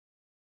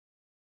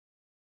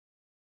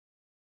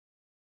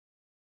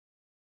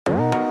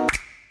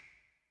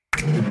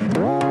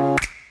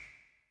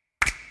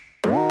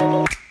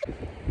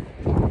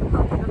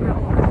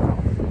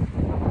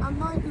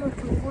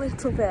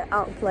little bit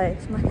out of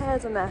place. My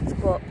hair's a mess,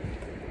 but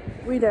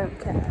we don't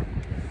care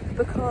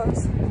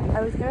because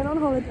I was going on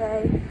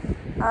holiday,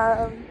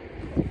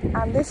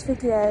 and this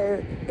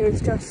video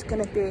is just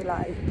gonna be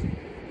like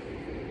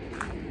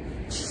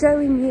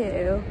showing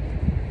you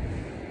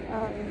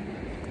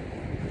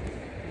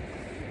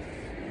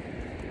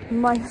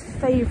my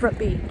favourite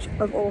beach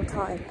of all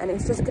time, and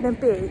it's just gonna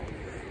be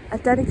a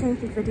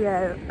dedicated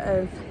video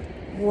of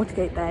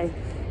Watergate Bay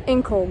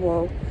in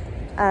Cornwall.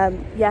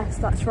 Yes,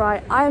 that's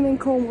right, I am in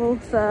Cornwall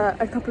for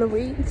a couple of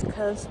weeks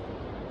because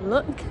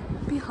look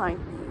behind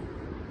me,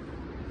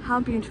 how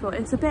beautiful.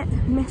 It's a bit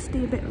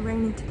misty, a bit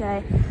rainy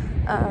today,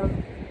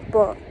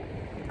 but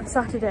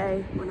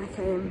Saturday when I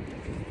came,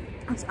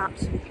 it was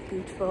absolutely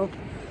beautiful.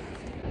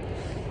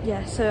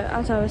 Yeah, so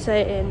as I was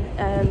saying,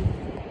 I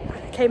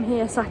came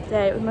here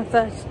Saturday. It was my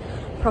first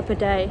proper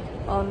day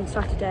on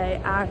Saturday,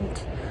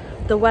 and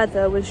the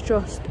weather was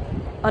just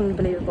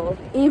unbelievable.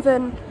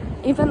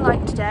 Even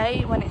like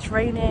today when it's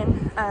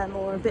raining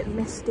or a bit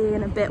misty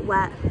and a bit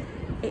wet,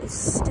 it's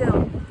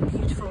still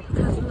beautiful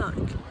because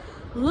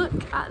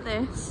look at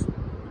this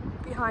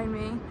behind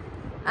me.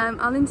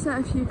 I'll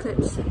insert a few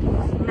clips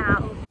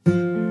now.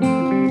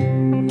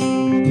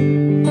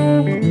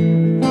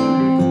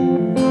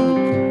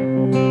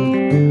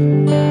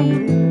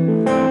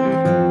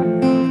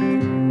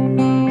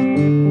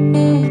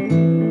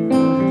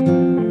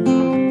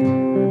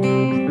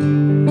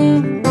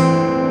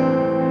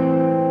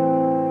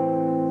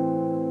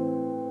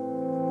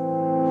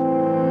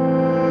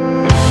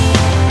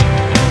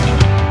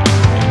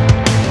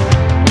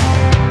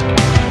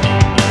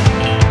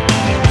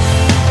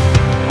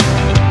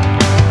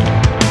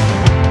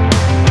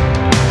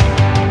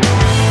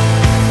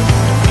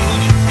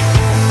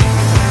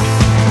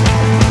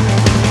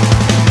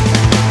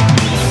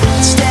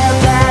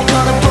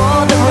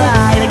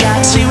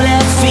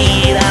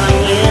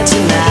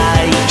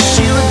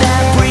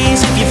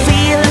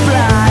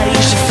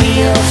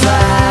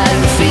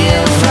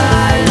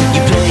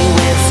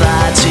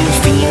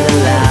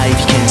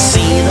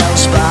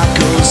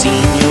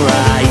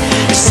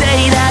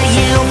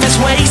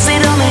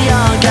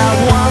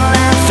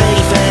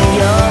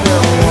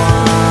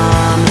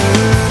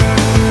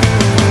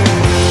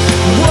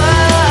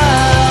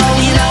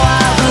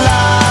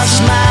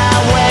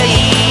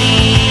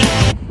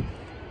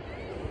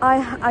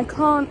 I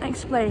can't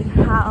explain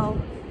how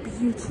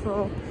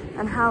beautiful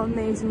and how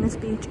amazing this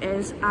beach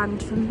is,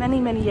 and for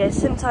many years,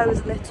 since I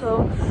was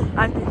little,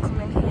 I've been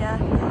coming here.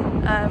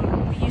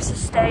 We used to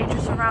stay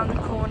just around the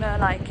corner,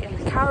 like in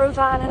the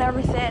caravan and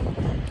everything,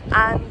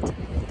 and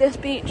this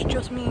beach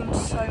just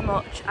means so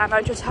much, and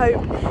I just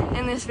hope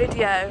in this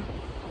video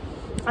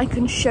I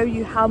can show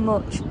you how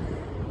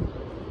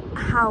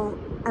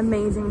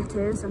amazing it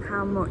is and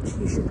how much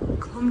you should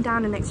come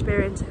down and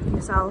experience it for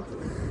yourself.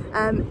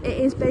 It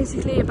is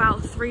basically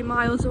about 3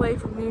 miles away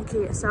from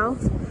Newquay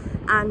itself,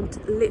 and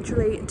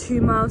literally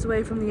 2 miles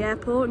away from the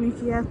airport,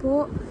 Newquay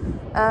Airport.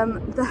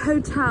 The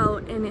hotel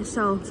in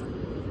itself,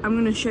 I'm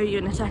going to show you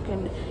in a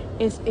second,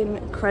 is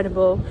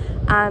incredible,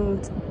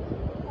 and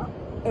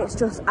it's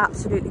just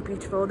absolutely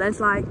beautiful. There's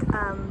like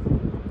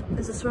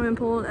there's a swimming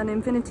pool, an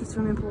infinity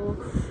swimming pool,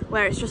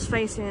 where it's just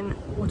facing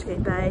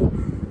Watergate Bay.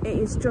 It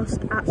is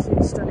just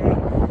absolutely stunning.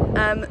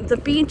 The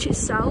beach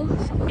itself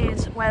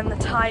is, when the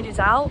tide is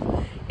out,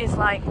 is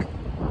like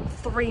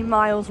 3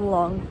 miles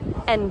long,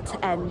 end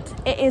to end.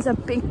 It is a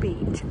big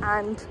beach,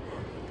 and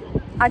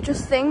I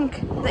just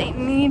think that it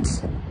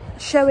needs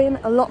showing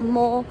a lot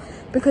more,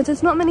 because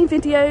there's not many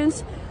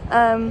videos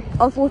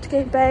of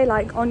Watergate Bay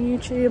like on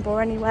YouTube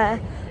or anywhere.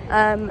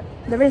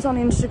 There is on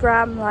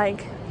Instagram,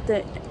 like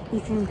that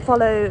you can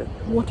follow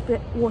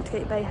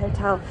Watergate Bay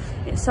Hotel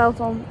itself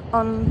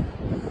on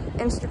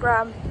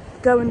Instagram.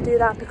 Go and do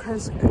that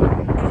because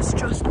it's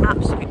just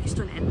absolutely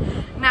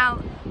stunning. Now,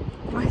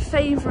 my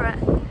favourite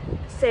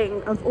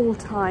thing of all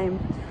time,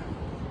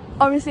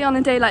 obviously on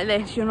a day like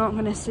this you're not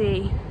going to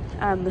see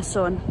the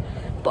sun,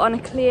 but on a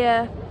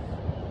clear,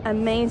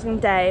 amazing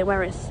day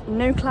where it's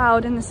no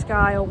cloud in the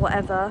sky or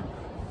whatever,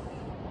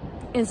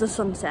 is the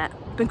sunset,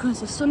 because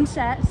the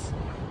sunset's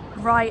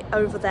right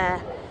over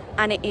there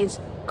and it is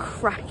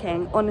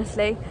cracking.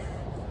 Honestly,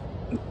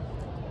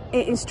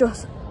 it is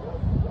just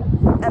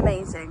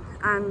amazing,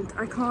 and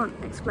I can't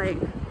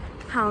explain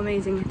how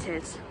amazing it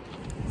is.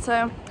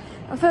 So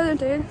without further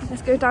ado,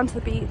 let's go down to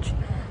the beach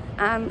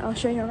and I'll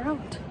show you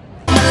around.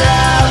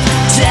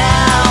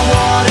 Down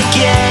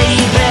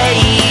Watergate Bay.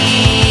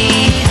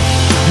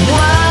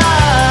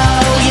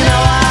 Whoa, you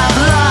know I've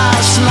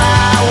lost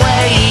my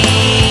way,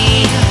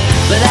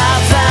 but I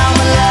found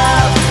my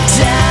love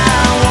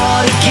down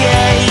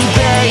Watergate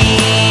Bay.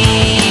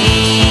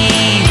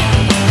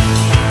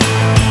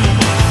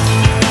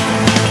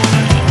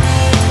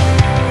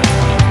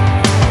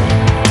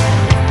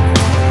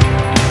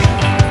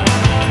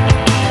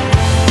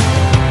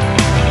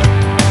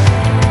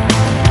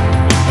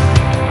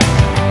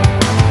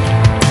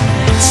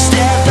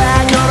 Step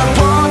back on a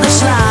board, the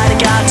slide.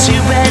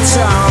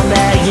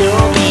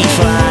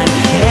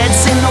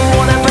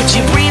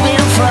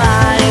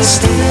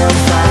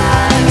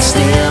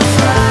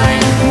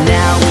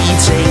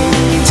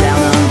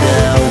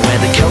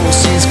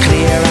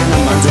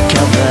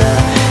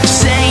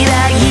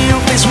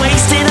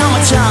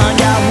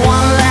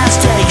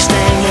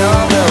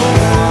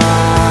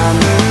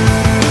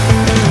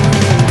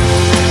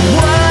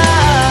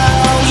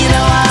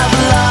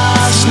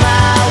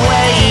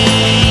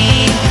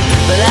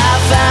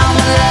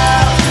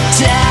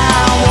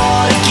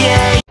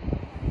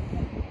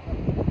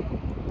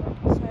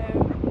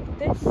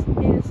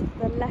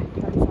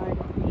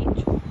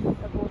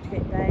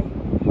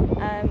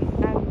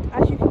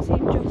 see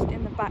just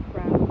in the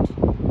background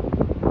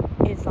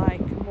is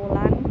like more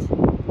land.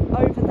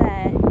 Over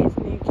there is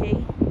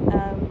Newquay,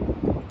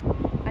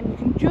 and you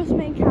can just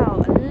make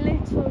out a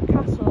little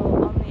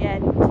castle on the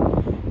end.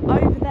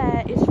 Over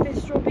there is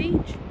Fistral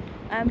Beach.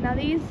 Now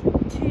these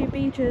two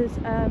beaches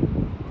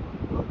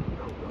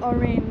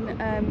are in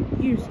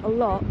use a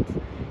lot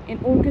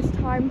in August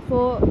time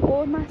for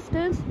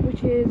Boardmasters,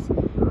 which is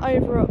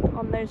over up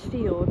on those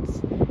fields,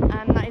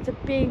 and that is a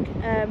big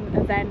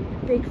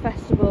event, big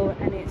festival,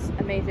 and it's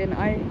amazing.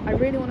 I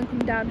really want to come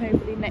down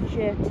hopefully next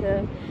year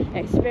to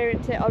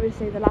experience it.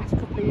 Obviously the last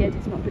couple of years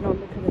it's not been on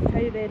because of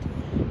COVID,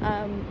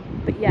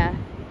 but yeah,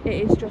 it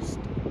is just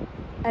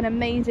an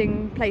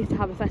amazing place to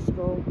have a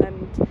festival.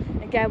 And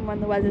again, when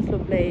the weather's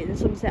lovely, the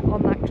sunset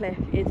on that cliff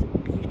is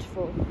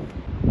beautiful.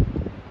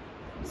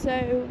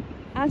 So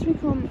as we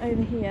come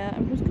over here,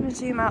 I'm just going to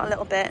zoom out a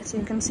little bit so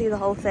you can see the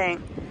whole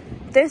thing.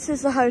 This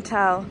is the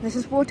hotel. This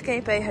is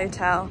Watergate Bay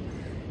Hotel.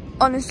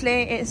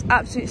 Honestly, it's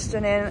absolutely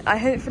stunning. I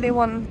hopefully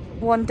one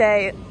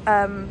day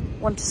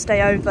want to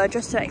stay over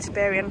just to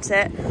experience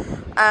it.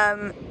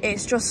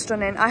 It's just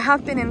stunning. I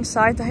have been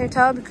inside the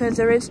hotel because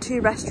there is two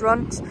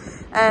restaurants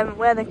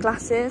where the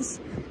glass is.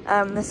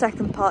 The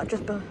second part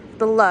just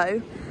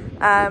below,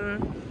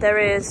 there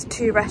is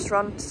two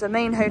restaurants, the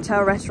main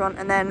hotel restaurant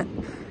and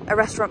then a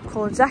restaurant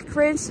called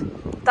Zachary's.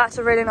 That's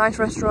a really nice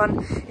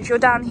restaurant. If you're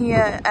down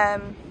here,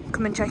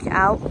 come and check it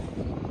out.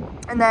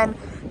 And then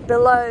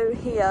below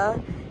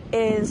here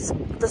is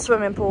the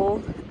swimming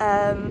pool,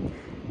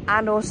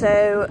 and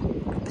also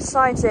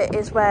besides it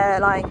is where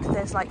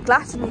there's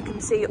glass and you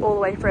can see all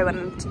the way through,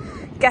 and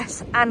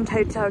guests and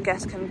hotel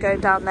guests can go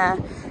down there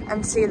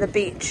and see the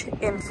beach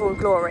in full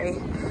glory.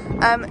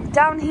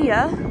 Down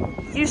here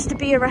used to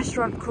be a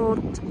restaurant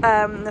called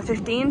the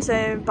 15,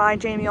 so by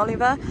Jamie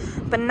Oliver,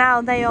 but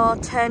now they are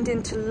turned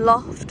into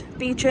loft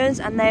beaches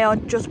and they are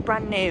just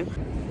brand new.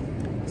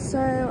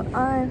 So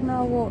I've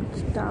now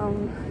walked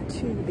down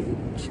to the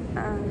beach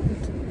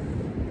and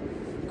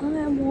I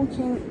am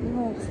walking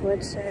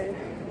northward, so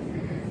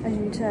as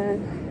you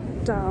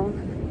turn down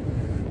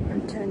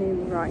I'm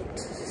turning right.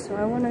 So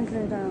I want to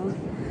go down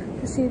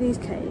to see these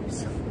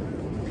caves.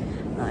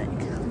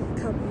 Look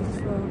how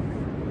beautiful.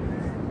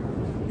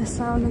 The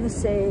sound of the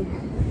sea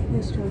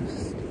is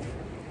just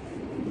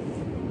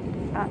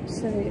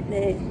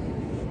absolutely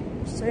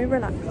so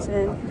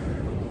relaxing,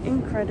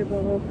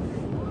 incredible.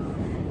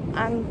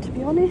 And to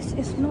be honest,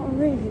 it's not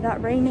really that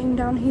raining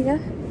down here,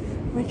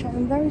 which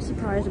I'm very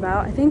surprised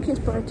about. I think it's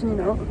brightening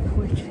up,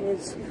 which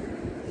is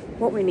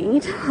what we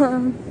need.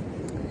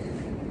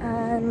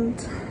 And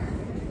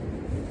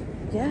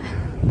yeah.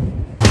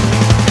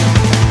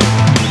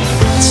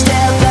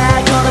 Step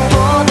back on the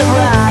board the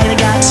ride. I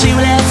got 2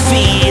 left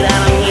feet and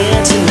I'm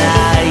here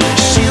tonight.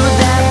 Shoot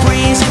that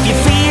breeze if you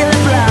feel it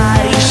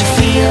fly. You should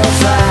feel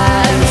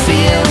fine,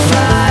 feel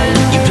fine.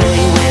 You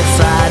play with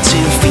fire to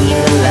feel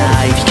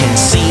alive. You can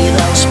see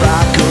those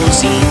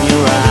sparkles in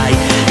your eye.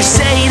 You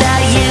say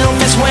that youth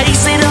is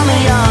wasted on the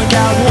young.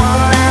 Got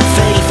one and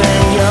faith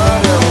and you're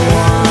the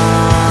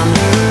one.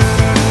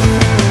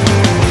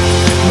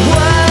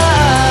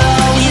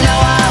 Whoa, you know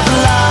I've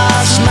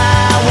lost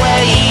my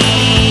way,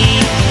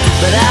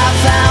 but I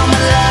found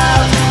my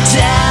love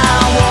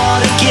down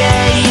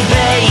Watergate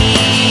Bay.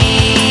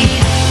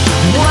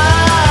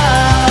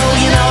 Whoa,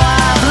 you know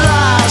I've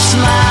lost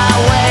my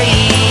way,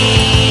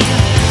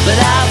 but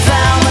I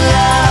found my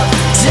love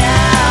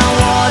down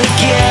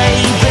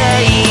Watergate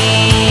Bay.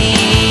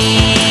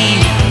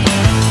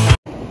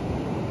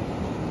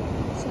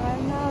 So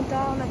I'm now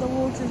down at the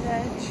water's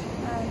edge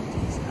and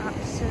it's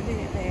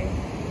absolutely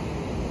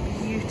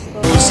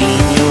beautiful. In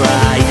your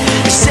eye,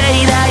 you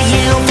say that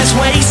youth is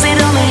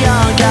wasted on the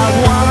young. Got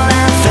one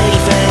and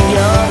faith and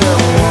you're the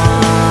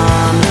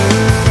one.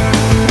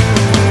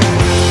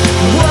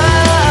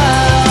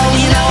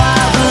 Whoa, you know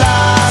I've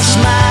lost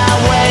my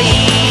way,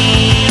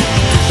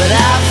 but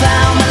I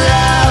found my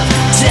love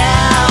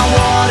down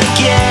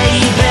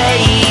Watergate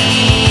Bay.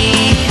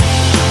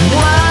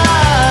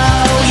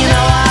 Whoa, you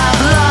know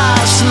I've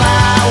lost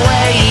my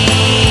way,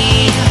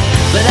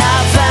 but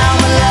I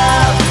found my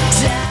love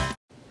down.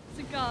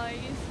 So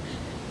guys,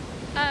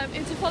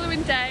 it's the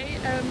following day.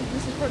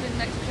 This is probably the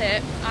next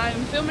clip.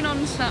 I'm filming on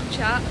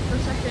Snapchat for a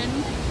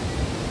second.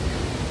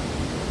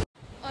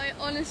 I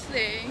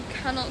honestly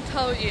cannot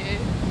tell you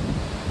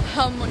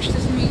how much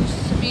this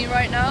means to me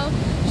right now.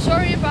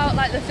 Sorry about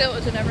the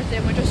filters and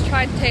everything. We're just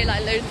trying to take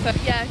loads of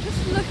photos. Yeah,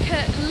 just look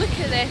at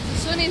this. The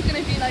sun is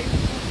going to be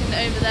fucking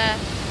over there,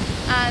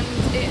 and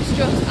it's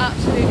just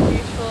absolutely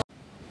beautiful.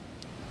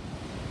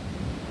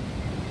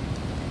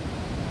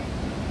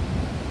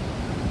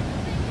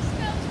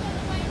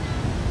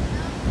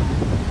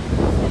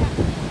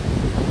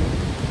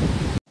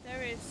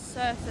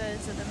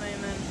 Surfers at the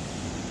moment,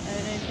 I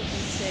don't know if you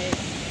can see,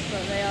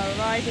 but they are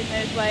riding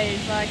those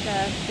waves like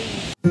a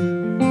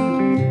beast.